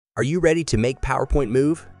Are you ready to make PowerPoint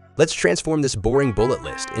move? Let's transform this boring bullet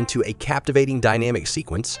list into a captivating dynamic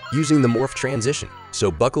sequence using the Morph transition.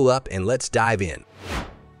 So buckle up and let's dive in.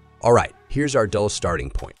 All right, here's our dull starting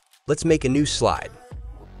point. Let's make a new slide.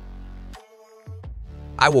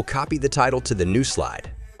 I will copy the title to the new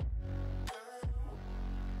slide.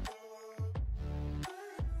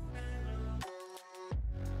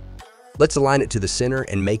 Let's align it to the center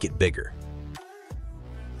and make it bigger.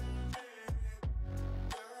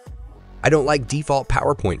 I don't like default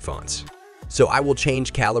PowerPoint fonts, so I will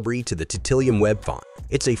change Calibri to the Titanium Web font.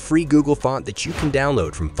 It's a free Google font that you can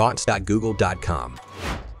download from fonts.google.com.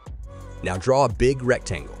 Now draw a big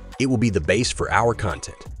rectangle. It will be the base for our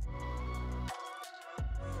content.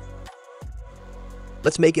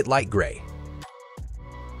 Let's make it light gray.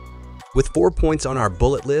 With 4 points on our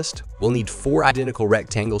bullet list, we'll need 4 identical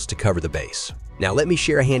rectangles to cover the base. Now let me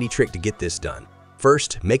share a handy trick to get this done.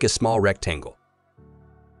 First, make a small rectangle.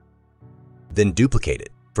 Then duplicate it.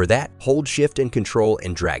 For that, hold Shift and Control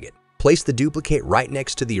and drag it. Place the duplicate right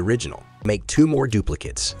next to the original. Make 2 more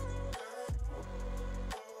duplicates.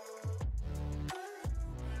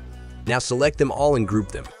 Now select them all and group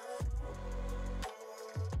them.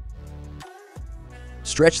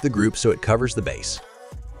 Stretch the group so it covers the base.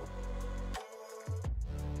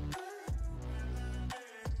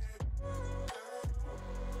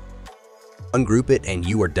 Ungroup it and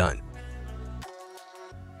you are done.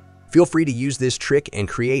 Feel free to use this trick and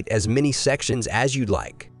create as many sections as you'd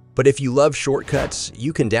like. But if you love shortcuts,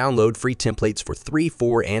 you can download free templates for 3,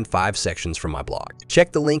 4, and 5 sections from my blog.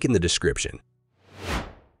 Check the link in the description.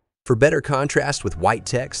 For better contrast with white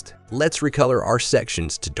text, let's recolor our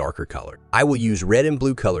sections to darker color. I will use red and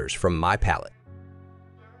blue colors from my palette.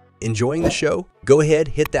 Enjoying the show? Go ahead,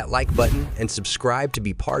 hit that like button, and subscribe to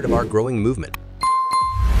be part of our growing movement.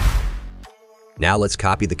 Now let's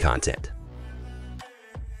copy the content.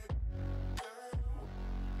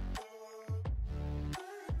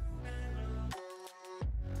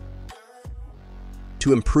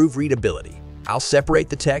 To improve readability, I'll separate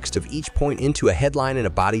the text of each point into a headline and a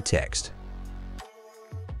body text.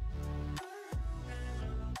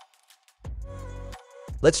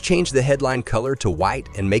 Let's change the headline color to white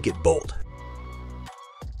and make it bold.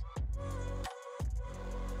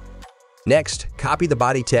 Next, copy the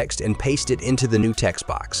body text and paste it into the new text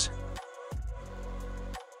box.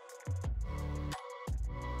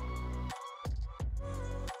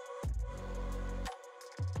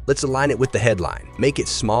 Let's align it with the headline, make it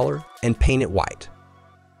smaller, and paint it white.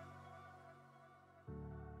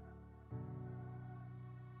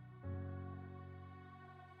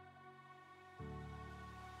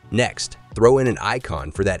 Next, throw in an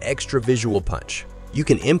icon for that extra visual punch. You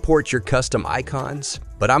can import your custom icons,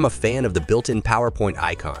 but I'm a fan of the built-in PowerPoint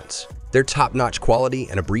icons. They're top-notch quality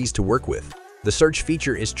and a breeze to work with. The search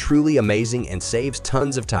feature is truly amazing and saves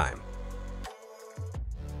tons of time.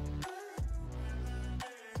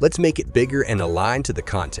 Let's make it bigger and align to the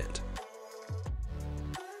content.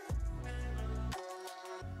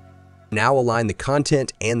 Now align the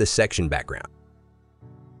content and the section background.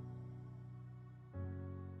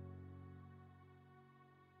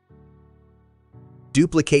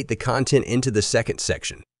 Duplicate the content into the second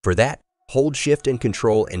section. For that, hold Shift and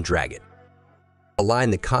Control and drag it. Align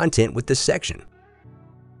the content with the section.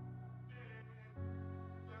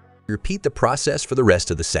 Repeat the process for the rest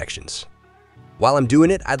of the sections. While I'm doing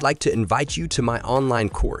it, I'd like to invite you to my online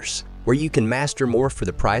course, where you can master Morph for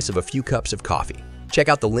the price of a few cups of coffee. Check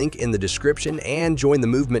out the link in the description and join the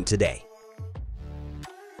movement today.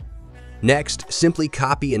 Next, simply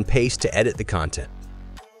copy and paste to edit the content.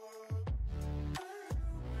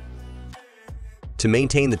 To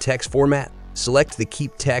maintain the text format, select the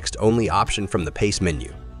Keep Text Only option from the Paste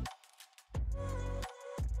menu.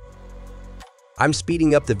 I'm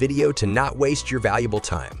speeding up the video to not waste your valuable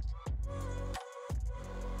time.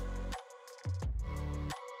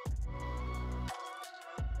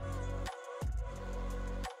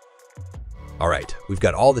 Alright, we've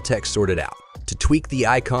got all the text sorted out. To tweak the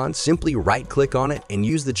icon, simply right-click on it and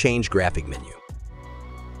use the Change Graphic menu.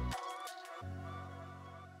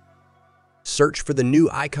 Search for the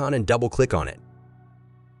new icon and double-click on it.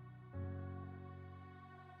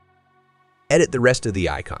 Edit the rest of the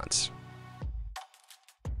icons.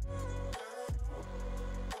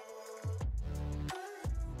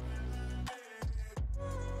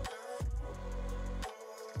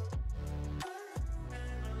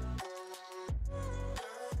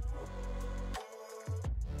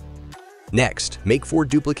 Next, make 4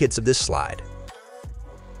 duplicates of this slide.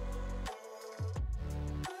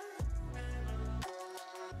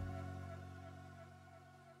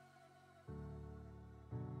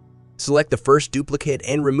 Select the first duplicate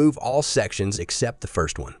and remove all sections except the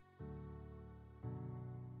first one.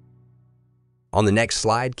 On the next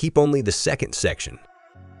slide, keep only the second section.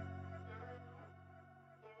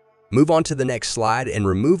 Move on to the next slide and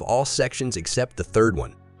remove all sections except the third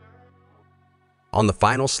one. On the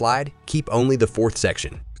final slide, keep only the fourth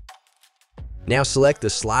section. Now select the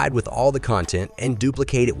slide with all the content and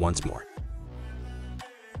duplicate it once more.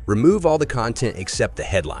 Remove all the content except the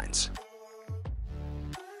headlines.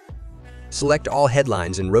 Select all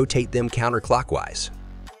headlines and rotate them counterclockwise.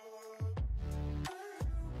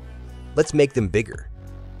 Let's make them bigger.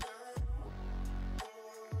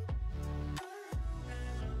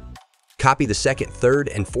 Copy the second, third,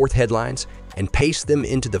 and fourth headlines and paste them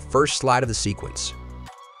into the first slide of the sequence.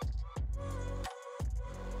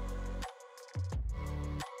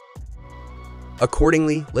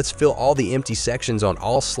 Accordingly, let's fill all the empty sections on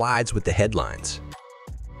all slides with the headlines.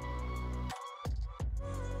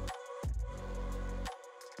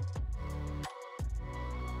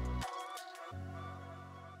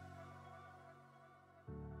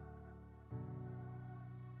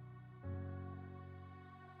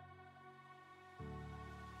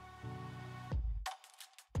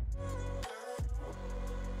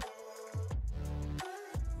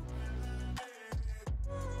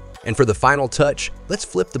 And for the final touch, let's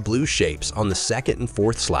flip the blue shapes on the second and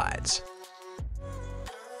fourth slides.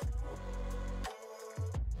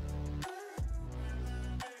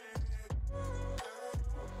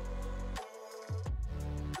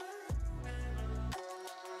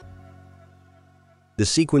 The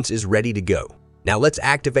sequence is ready to go. Now let's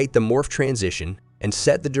activate the morph transition and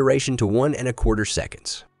set the duration to 1¼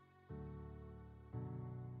 seconds.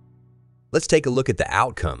 Let's take a look at the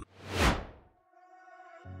outcome.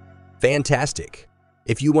 Fantastic!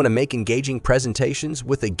 If you want to make engaging presentations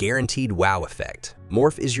with a guaranteed wow effect,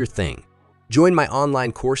 Morph is your thing. Join my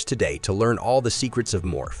online course today to learn all the secrets of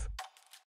Morph.